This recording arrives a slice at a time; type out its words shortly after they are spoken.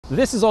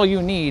This is all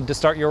you need to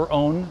start your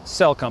own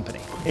cell company.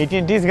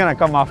 AT&T is gonna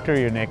come after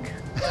you, Nick.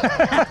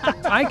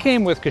 I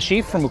came with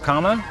Kashif from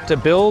Ukama to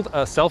build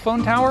a cell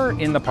phone tower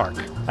in the park.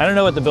 I don't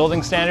know what the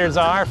building standards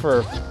are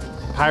for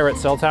pirate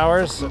cell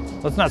towers.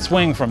 Let's not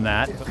swing from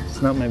that.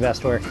 It's not my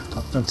best work.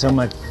 Don't tell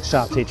my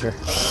shop teacher.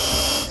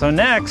 So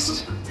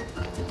next,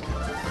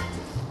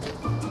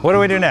 what do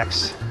we do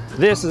next?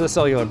 This is a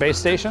cellular base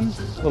station,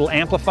 little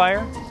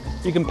amplifier.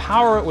 You can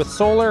power it with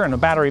solar and a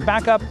battery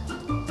backup,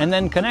 and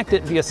then connect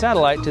it via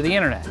satellite to the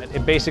internet.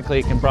 It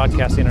basically can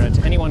broadcast the internet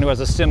to anyone who has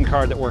a SIM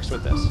card that works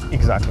with this.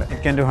 Exactly.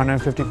 It can do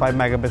 155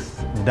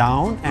 megabits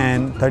down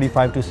and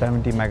 35 to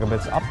 70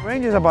 megabits up.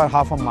 Range is about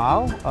half a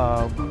mile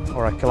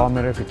or a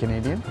kilometer if you're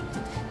Canadian,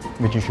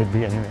 which you should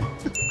be anyway.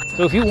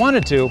 So if you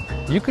wanted to,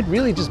 you could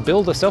really just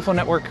build a cell phone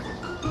network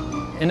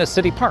in a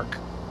city park,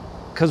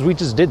 because we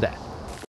just did that.